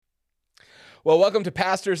Well, welcome to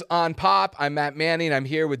Pastors on Pop. I'm Matt Manning. I'm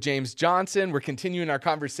here with James Johnson. We're continuing our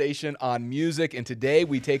conversation on music, and today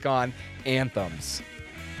we take on anthems.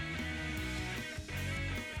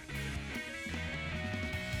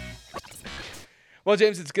 Well,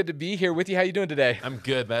 James, it's good to be here with you. How you doing today? I'm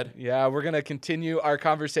good, man. Yeah, we're going to continue our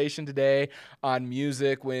conversation today on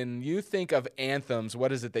music. When you think of anthems,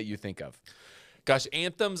 what is it that you think of? Gosh,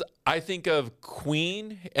 anthems, I think of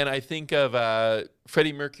Queen, and I think of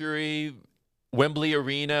Freddie Mercury, Wembley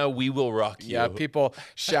Arena, We Will Rock You. Yeah, people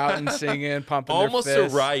shouting, singing, pumping almost their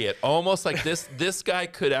fists. a riot. Almost like this guy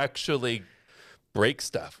could actually break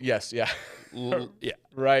stuff. Yes, yeah. Yeah.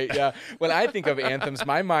 Right, yeah. When I think of anthems,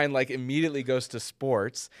 my mind immediately goes to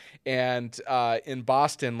sports. And in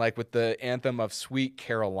Boston, with the anthem of Sweet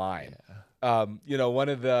Caroline. Yeah. One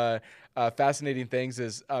of the fascinating things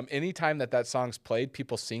is anytime that song's played,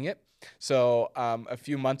 people sing it. So a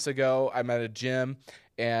few months ago, I'm at a gym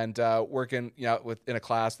and working in a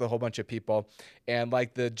class with a whole bunch of people, and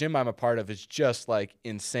the gym I'm a part of is just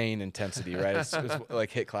insane intensity, right? It's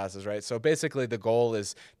like HIIT classes, right? So basically the goal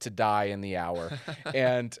is to die in the hour,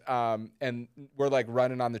 and we're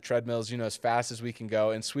running on the treadmills, as fast as we can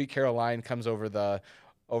go, and Sweet Caroline comes over the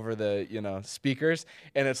speakers,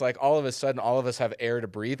 and it's all of a sudden all of us have air to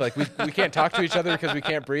breathe. We can't talk to each other because we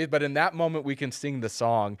can't breathe, but in that moment we can sing the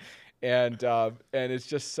song. And it's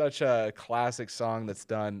just such a classic song that's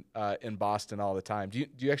done in Boston all the time. Do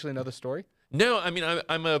you actually know the story? No, I mean,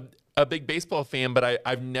 I'm a big baseball fan, but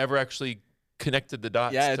I've never actually connected the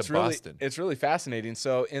dots to Boston. It's really fascinating.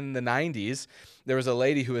 So in the 90s, there was a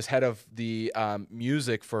lady who was head of the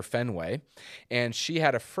music for Fenway, and she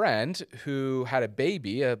had a friend who had a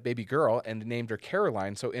baby girl, and named her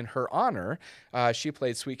Caroline. So in her honor, she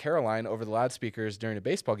played Sweet Caroline over the loudspeakers during a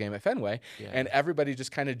baseball game at Fenway, and everybody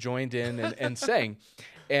just kind of joined in and sang.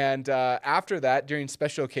 And after that, during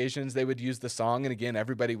special occasions, they would use the song, and again,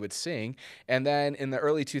 everybody would sing. And then in the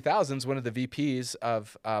early 2000s, one of the VPs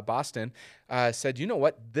of Boston said, you know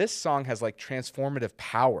what? This song has transformative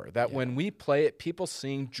power, that when we play it, people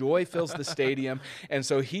sing, joy fills the stadium. And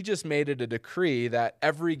so he just made it a decree that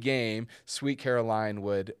every game, Sweet Caroline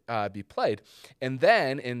would be played. And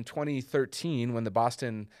then in 2013, when the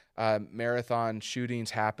Boston marathon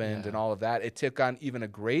shootings happened and all of that, it took on even a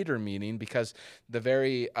greater meaning, because the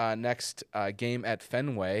very next game at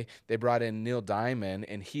Fenway, they brought in Neil Diamond,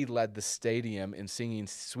 and he led the stadium in singing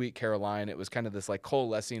Sweet Caroline. It was kind of this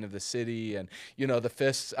coalescing of the city, and the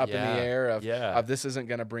fists up in the air of this isn't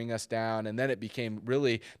going to bring us down. And then it became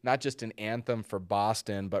really not just an anthem for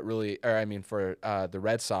Boston, but really, for the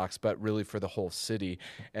Red Sox, but really for the whole city.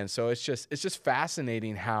 And so it's just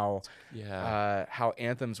fascinating how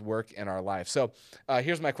anthems work in our life. So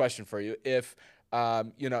here's my question for you. If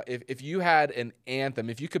you had an anthem,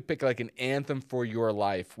 if you could pick an anthem for your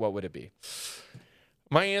life, what would it be?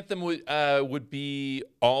 My anthem would be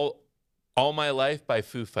All My Life by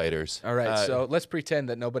Foo Fighters. All right, so let's pretend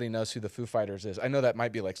that nobody knows who the Foo Fighters is. I know that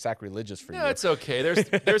might be sacrilegious for you. No, it's okay.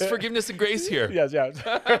 There's forgiveness and grace here. Yes, yeah.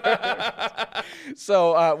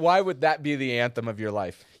 So why would that be the anthem of your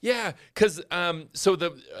life? Yeah, because so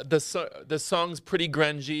the song's pretty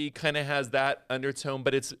grungy, kind of has that undertone,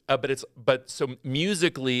 but so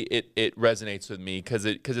musically it resonates with me because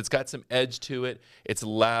it's got some edge to it. It's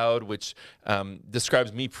loud, which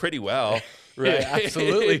describes me pretty well. Right, yeah,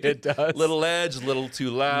 absolutely, it does. Little edge, little too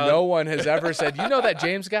loud. No one has ever said, that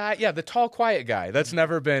James guy? Yeah, the tall, quiet guy. That's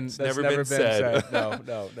never been said.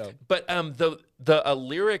 No. But the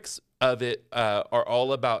lyrics of it are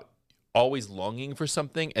all about always longing for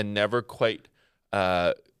something and never quite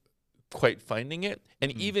finding it.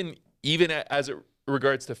 And even as it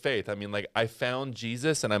regards to faith, I found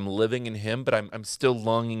Jesus and I'm living in him, but I'm still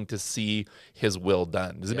longing to see his will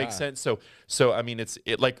done. Does it make sense? So it's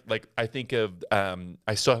I think of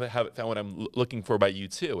I still haven't found what I'm looking for by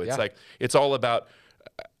U2. It's it's all about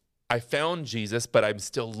I found Jesus, but I'm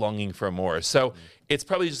still longing for more. So it's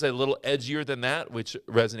probably just a little edgier than that, which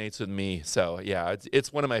resonates with me. So yeah,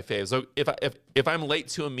 it's one of my faves. So if I'm late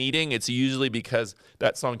to a meeting, it's usually because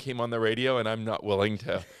that song came on the radio and I'm not willing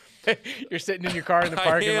to. You're sitting in your car in the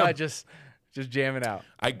parking lot, just jamming out.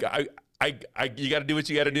 You got to do what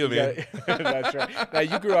you got to do, man. That's right. Now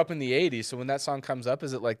you grew up in the '80s, so when that song comes up,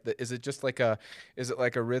 is it just like a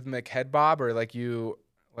rhythmic head bob, or are you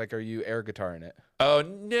air guitaring it? Oh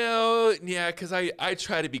no, yeah, because I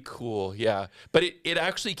try to be cool, yeah. But it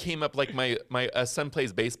actually came up my son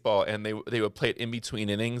plays baseball, and they would play it in between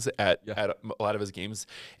innings at a lot of his games,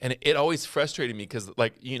 and it always frustrated me because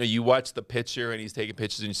you watch the pitcher and he's taking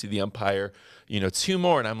pitches and you see the umpire, 2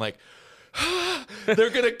 more, and I'm like, they're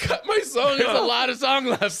gonna cut my song There's a off. lot of song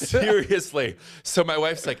left. Seriously. So my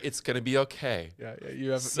wife's like, it's gonna be okay. Yeah,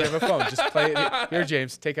 you have a phone. Just play it. Here,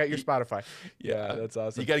 James, take out your Spotify. Yeah, that's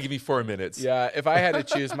awesome. You got to give me 4 minutes. Yeah, if I had to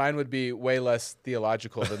choose, mine would be way less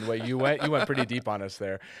theological than the way you went. You went pretty deep on us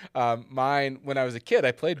there. Mine, when I was a kid,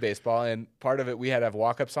 I played baseball, and part of it, we had to have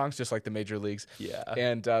walk-up songs, just like the major leagues. Yeah.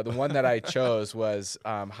 And the one that I chose was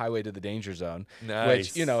Highway to the Danger Zone,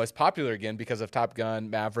 Nice. which, is popular again because of Top Gun,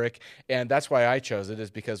 Maverick. And that's why I chose it,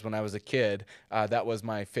 is because when I was a kid, that was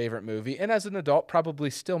my favorite movie. And as an adult, probably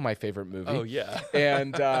still my favorite movie. Oh, yeah.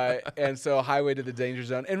 And so Highway to the Danger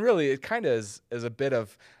Zone. And really, it kind of is a bit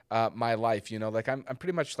of my life, like I'm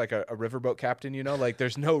pretty much like a riverboat captain, like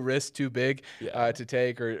there's no risk too big to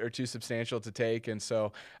take or too substantial to take. And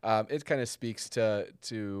so it kind of speaks to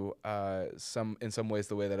in some ways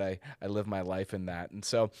the way that I live my life in that. And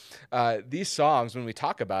so these songs, when we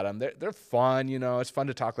talk about them, they're fun, it's fun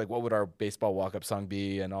to talk like what would our baseball walk-up song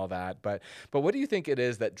be and all that. But what do you think it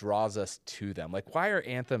is that draws us to them? Like, why are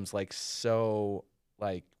anthems like so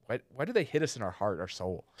like, why do they hit us in our heart, our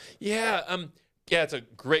soul? Yeah, it's a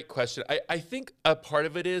great question. I think a part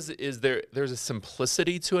of it is there's a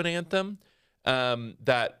simplicity to an anthem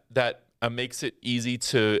that makes it easy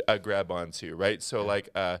to grab onto, right? So like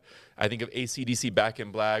I think of AC/DC Back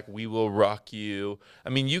in Black, We Will Rock You. I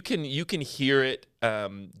mean, you can hear it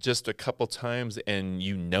just a couple times and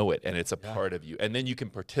you know it, and it's a part of you, and then you can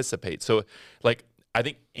participate. So like I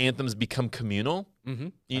think anthems become communal. Mm-hmm.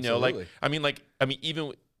 You know, like I mean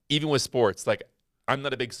even with sports, like I'm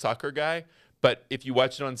not a big soccer guy. But if you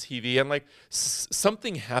watch it on TV and like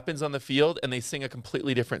something happens on the field and they sing a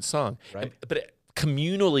completely different song, right. But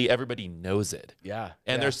communally everybody knows it. Yeah.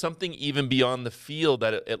 And there's something even beyond the field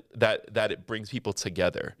that it brings people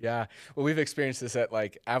together. Yeah. Well, we've experienced this at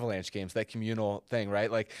like Avalanche games, that communal thing,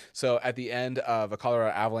 right? Like, so at the end of a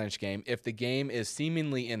Colorado Avalanche game, if the game is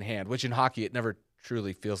seemingly in hand, which in hockey it never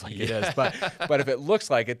truly feels like it is, but if it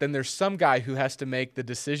looks like it, then there's some guy who has to make the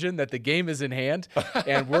decision that the game is in hand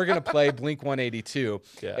and we're going to play Blink 182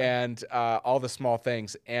 and all the small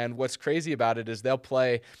things. And what's crazy about it is they'll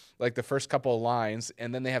play like the first couple of lines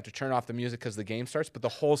and then they have to turn off the music because the game starts, but the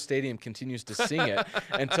whole stadium continues to sing it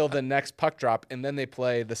until the next puck drop, and then they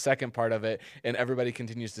play the second part of it and everybody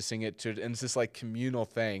continues to sing it too. And it's this like communal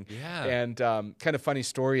thing. Yeah. And kind of funny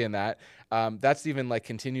story in that. That's even like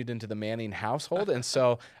continued into the Manning household. And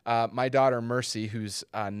so my daughter Mercy, who's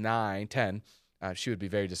 10, she would be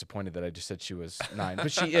very disappointed that I just said she was 9,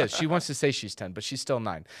 but she is. She wants to say she's 10, but she's still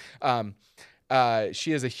 9.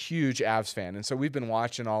 She is a huge Avs fan, and so we've been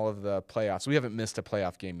watching all of the playoffs. We haven't missed a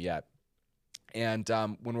playoff game yet. And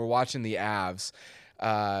when we're watching the Avs,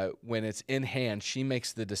 when it's in hand, she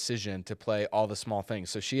makes the decision to play All the Small Things.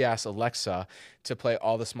 So she asks Alexa to play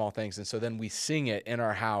All the Small Things. And so then we sing it in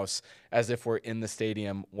our house as if we're in the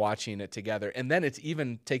stadium watching it together. And then it's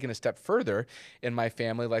even taken a step further in my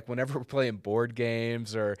family. Like whenever we're playing board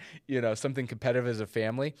games or, something competitive as a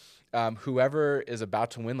family, whoever is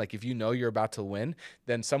about to win, like if you're about to win,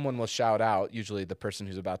 then someone will shout out, usually the person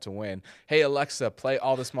who's about to win, "Hey, Alexa, play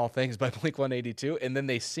All the Small Things by Blink 182. And then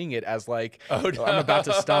they sing it as like, I'm about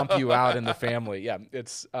to stomp you out in the family. Yeah,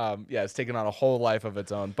 it's taken on a whole life of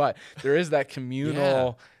its own. But there is that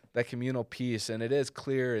communal piece, and it is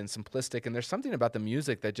clear and simplistic, and there's something about the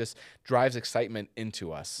music that just drives excitement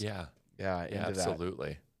into us. Yeah, into absolutely.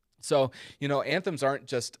 That. So, anthems aren't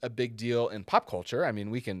just a big deal in pop culture. I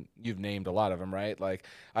mean, you've named a lot of them, right? Like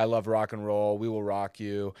I Love Rock and Roll, We Will Rock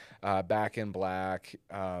You, Back in Black,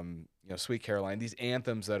 Sweet Caroline, these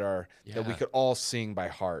anthems that we could all sing by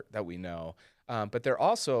heart, that we know. But they're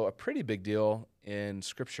also a pretty big deal in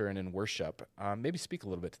scripture and in worship. Maybe speak a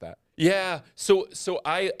little bit to that. Yeah. So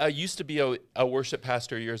I used to be a worship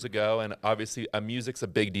pastor years ago, and obviously music's a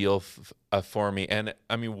big deal for me. And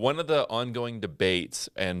I mean, one of the ongoing debates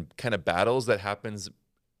and kind of battles that happens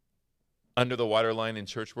under the waterline in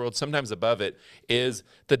church world, sometimes above it, is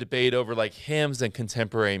the debate over like hymns and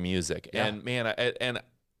contemporary music. Yeah. And man,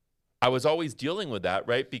 I was always dealing with that,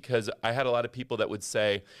 right? Because I had a lot of people that would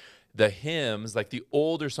say, the hymns, like the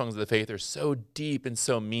older songs of the faith, are so deep and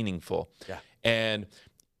so meaningful. Yeah. And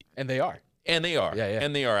they are. And they are. Yeah.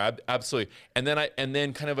 And they are, absolutely. And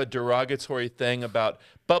then kind of a derogatory thing about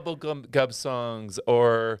bubblegum songs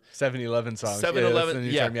or 7-Eleven songs. 7-Eleven.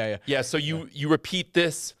 Yeah. Yeah. So you repeat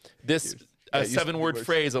this 7-word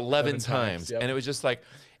phrase 11 times. Yep. And it was just like,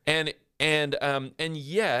 and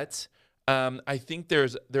yet I think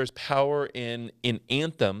there's power in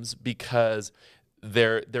anthems because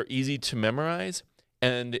they're easy to memorize,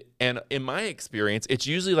 and in my experience, it's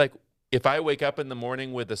usually like if I wake up in the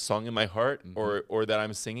morning with a song in my heart or that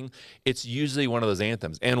I'm singing, it's usually one of those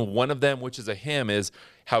anthems. And one of them, which is a hymn, is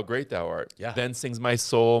 "How Great Thou Art." Yeah. Then sings my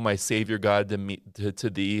soul, my Savior God, to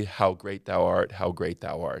thee, how great Thou art, how great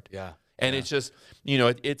Thou art. Yeah. And it's just,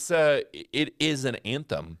 it is an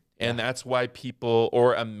anthem. And that's why people,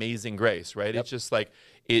 or Amazing Grace, right? Yep. It's just like,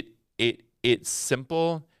 it's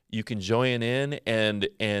simple. You can join in, and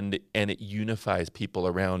it unifies people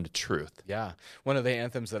around truth. Yeah. One of the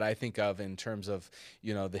anthems that I think of in terms of,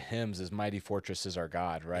 the hymns is "Mighty Fortress is Our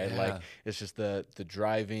God," right? Yeah. Like, it's just the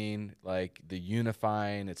driving, like the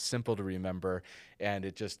unifying. It's simple to remember, and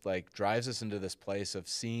it just like drives us into this place of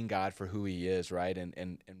seeing God for who he is, right?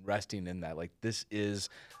 And resting in that. Like, this is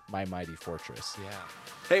my mighty fortress. Yeah.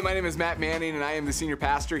 Hey, my name is Matt Manning, and I am the senior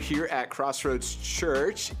pastor here at Crossroads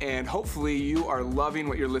Church, and hopefully you are loving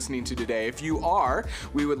what you're listening to today. If you are,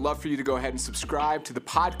 we would love for you to go ahead and subscribe to the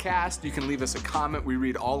podcast. You can leave us a comment. We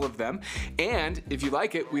read all of them. And if you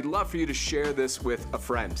like it, we'd love for you to share this with a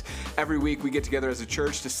friend. Every week we get together as a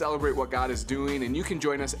church to celebrate what God is doing, and you can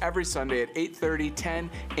join us every Sunday at 8:30, 10,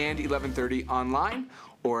 and 11:30 online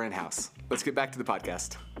or in-house. Let's get back to the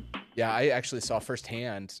podcast. Yeah, I actually saw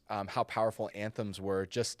firsthand how powerful anthems were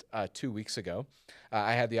just 2 weeks ago.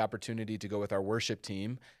 I had the opportunity to go with our worship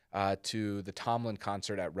team to the Tomlin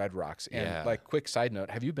concert at Red Rocks. And like, quick side note,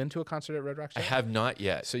 have you been to a concert at Red Rocks yet? I have not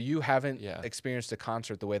yet. So you haven't experienced a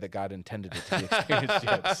concert the way that God intended it to be experienced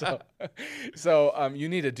yet. So you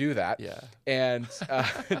need to do that. Yeah. And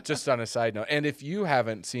just on a side note, and if you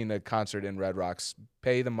haven't seen a concert in Red Rocks,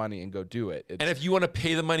 pay the money and go do it. And if you want to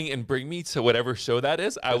pay the money and bring me to whatever show that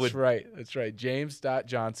is, I would. That's right.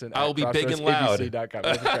 James.Johnson. I will be big and loud.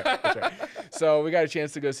 That's right. So we got a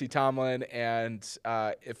chance to go see Tomlin, and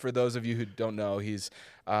for those of you who don't know, he's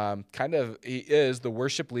he is the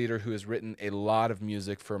worship leader who has written a lot of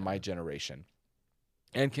music for my generation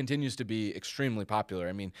and continues to be extremely popular.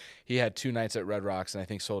 I mean, he had 2 nights at Red Rocks and I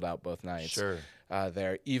think sold out both nights. Sure.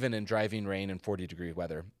 There, even in driving rain and 40-degree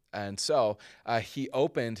weather. And so he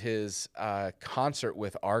opened his concert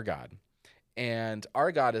with Our God. And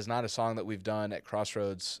Our God is not a song that we've done at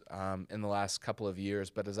Crossroads in the last couple of years.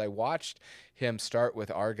 But as I watched him start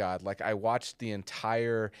with Our God, like, I watched the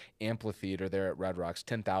entire amphitheater there at Red Rocks,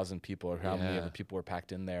 10,000 people or how many other people were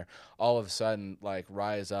packed in there, all of a sudden, like,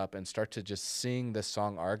 rise up and start to just sing this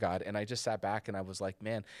song, Our God. And I just sat back and I was like,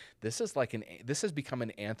 man, this has become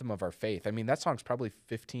an anthem of our faith. I mean, that song's probably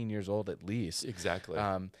 15 years old at least. Exactly.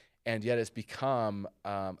 And yet it's become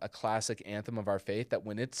a classic anthem of our faith that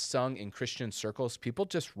when it's sung in Christian circles, people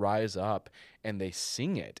just rise up and they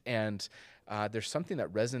sing it. And there's something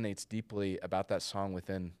that resonates deeply about that song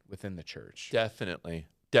within the church. Definitely.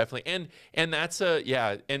 And that's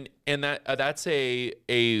that's a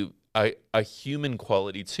human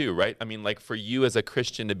quality too, right? I mean, like, for you as a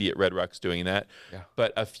Christian to be at Red Rocks doing that,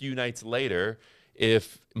 but a few nights later,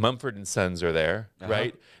 if Mumford & Sons are there,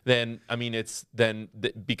 right? Then I mean,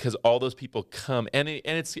 because all those people come, and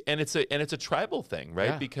it's a tribal thing,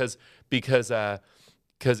 right? Yeah. Because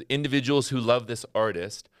individuals who love this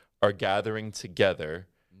artist are gathering together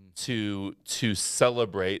to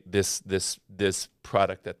celebrate this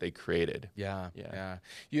product that they created. Yeah.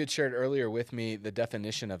 You had shared earlier with me the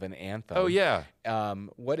definition of an anthem. Oh yeah.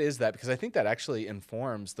 What is that? Because I think that actually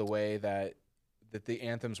informs the way that the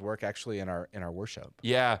anthems work actually in our worship.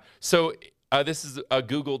 Yeah. So this is a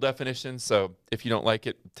Google definition. So if you don't like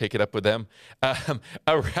it, take it up with them. A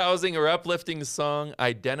rousing or uplifting song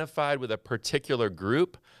identified with a particular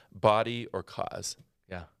group, body, or cause.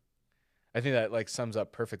 Yeah. I think that, like, sums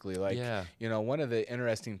up perfectly. Like, one of the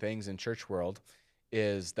interesting things in church world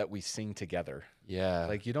is that we sing together. Yeah.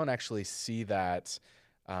 Like, you don't actually see that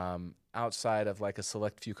outside of, like, a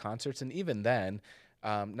select few concerts. And even then,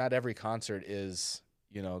 not every concert is,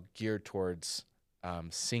 geared towards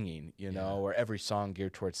singing, or every song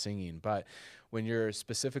geared towards singing. But when you're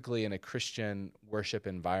specifically in a Christian worship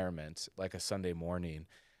environment, like a Sunday morning,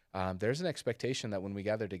 there's an expectation that when we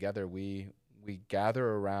gather together, we gather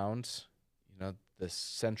around, the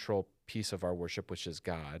central piece of our worship, which is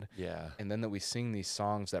God. Yeah. And then that we sing these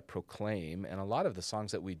songs that proclaim, and a lot of the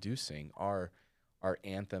songs that we do sing are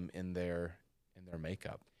anthem in their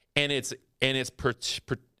makeup. And it's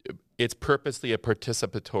purposely a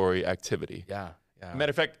participatory activity. Yeah.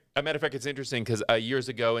 Matter of fact, it's interesting because years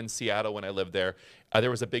ago in Seattle, when I lived there,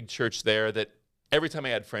 there was a big church there that every time I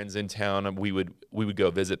had friends in town, we would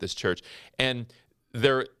go visit this church, and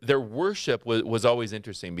their worship was always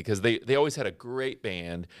interesting because they always had a great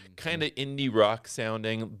band, kind of indie rock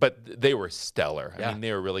sounding, but they were stellar. I mean,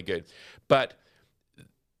 they were really good. But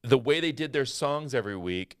the way they did their songs every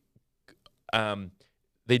week,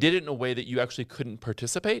 they did it in a way that you actually couldn't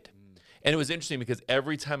participate. And it was interesting because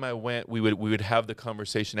every time I went, we would have the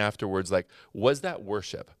conversation afterwards, like, was that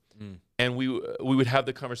worship? And we would have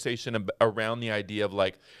the conversation around the idea of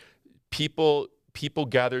like people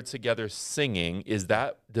gathered together singing.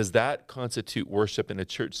 Does that constitute worship in a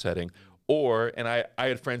church setting? Or, and I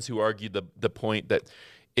had friends who argued the point that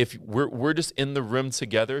if we're just in the room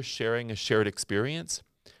together sharing a shared experience,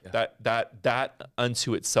 that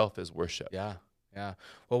unto itself is worship. Yeah. Yeah.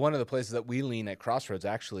 Well, one of the places that we lean at Crossroads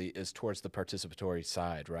actually is towards the participatory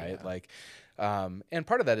side, right? Yeah. Like, and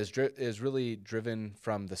part of that is really driven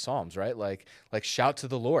from the Psalms, right? Like shout to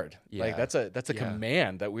the Lord. Yeah. Like that's a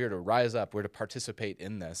command that we are to rise up, we're to participate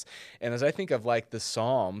in this. And as I think of like the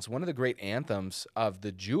Psalms, one of the great anthems of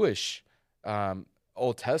the Jewish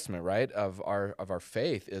Old Testament, right, of our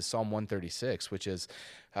faith is Psalm 136, which is,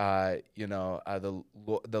 the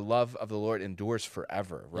love of the Lord endures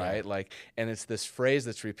forever, right? Yeah. Like, and it's this phrase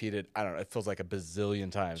that's repeated. I don't know. It feels like a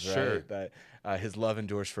bazillion times, right? Sure. That His love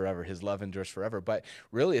endures forever. His love endures forever. But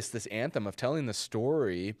really, it's this anthem of telling the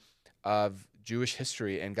story of Jewish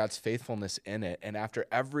history and God's faithfulness in it. And after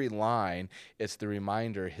every line, it's the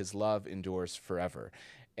reminder His love endures forever.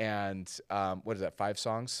 And what is that, 5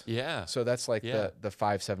 songs? Yeah. So that's like Yeah. the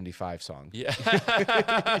 575 song. Yeah.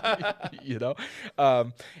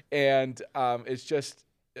 It's just,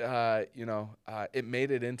 it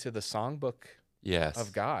made it into the songbook Yes.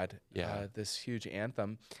 of God, Yeah. this huge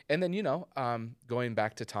anthem. And then, going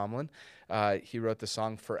back to Tomlin, he wrote the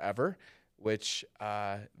song Forever, which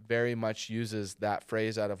very much uses that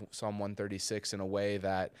phrase out of Psalm 136 in a way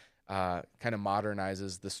that kind of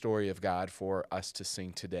modernizes the story of God for us to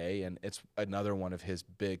sing today. And it's another one of his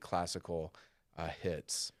big classical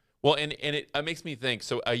hits. Well, and it makes me think.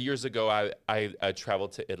 So years ago, I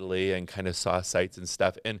traveled to Italy and kind of saw sites and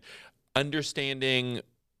stuff, and understanding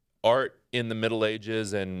art in the Middle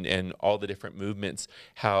Ages and all the different movements,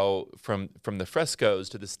 how from the frescoes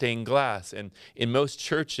to the stained glass, and in most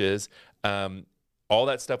churches, all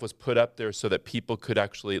that stuff was put up there so that people could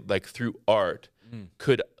actually, like through art,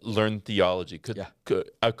 could learn theology, could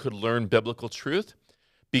learn biblical truth,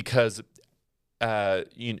 because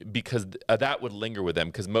that would linger with them,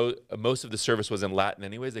 because most of the service was in Latin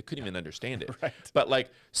anyways. They couldn't even understand it. Right.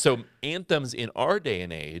 But so anthems in our day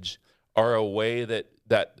and age are a way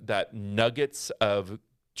that nuggets of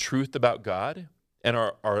truth about God and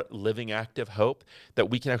our living active hope, that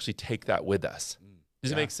we can actually take that with us.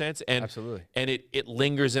 Does it make sense? And absolutely. And it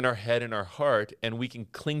lingers in our head and our heart, and we can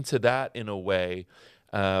cling to that in a way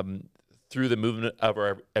through the movement of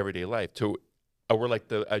our everyday life. We're like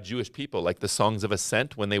the Jewish people, like the songs of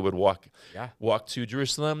ascent, when they would walk to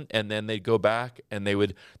Jerusalem, and then they'd go back, and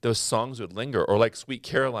those songs would linger. Or like Sweet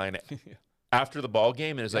Caroline after the ball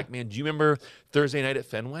game, and it's like, man, do you remember Thursday night at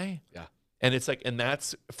Fenway? Yeah. And it's like, and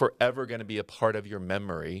that's forever going to be a part of your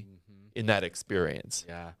memory in that experience.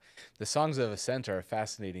 Yeah. The songs of ascent are a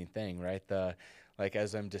fascinating thing, right?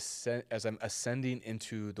 As I'm ascending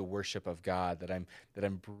into the worship of God, that I'm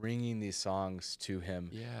bringing these songs to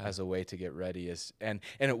Him as a way to get ready. And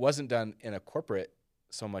it wasn't done in a corporate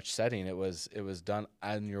so much setting. It was done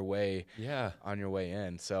on your way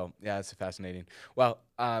in. So it's fascinating. Well,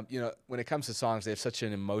 when it comes to songs, they have such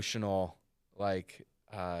an emotional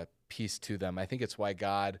piece to them. I think it's why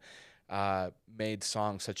God made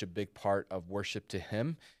songs such a big part of worship to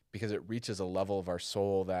Him, because it reaches a level of our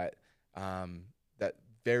soul that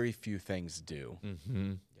very few things do.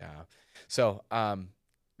 Mm-hmm. Yeah. So,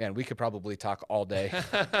 man, we could probably talk all day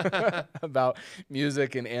about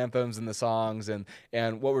music and anthems and the songs and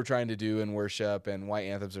what we're trying to do in worship and why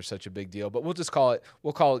anthems are such a big deal. But we'll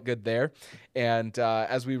call it good there. And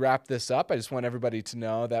as we wrap this up, I just want everybody to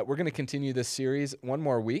know that we're going to continue this series one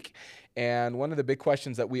more week. And one of the big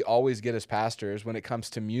questions that we always get as pastors when it comes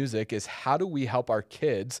to music is, how do we help our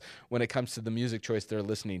kids when it comes to the music choice they're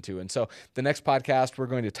listening to? And so the next podcast, we're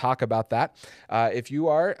going to talk about that. If you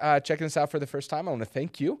are checking us out for the first time, I want to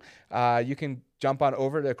thank you. You can jump on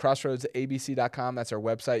over to crossroadsabc.com. That's our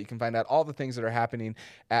website. You can find out all the things that are happening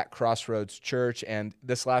at Crossroads Church. And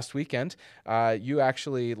this last weekend, you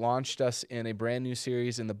actually launched us in a brand new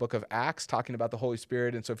series in the book of Acts talking about the Holy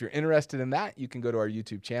Spirit. And so if you're interested in that, you can go to our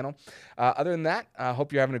YouTube channel. Other than that, I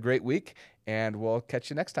hope you're having a great week, and we'll catch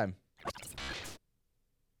you next time.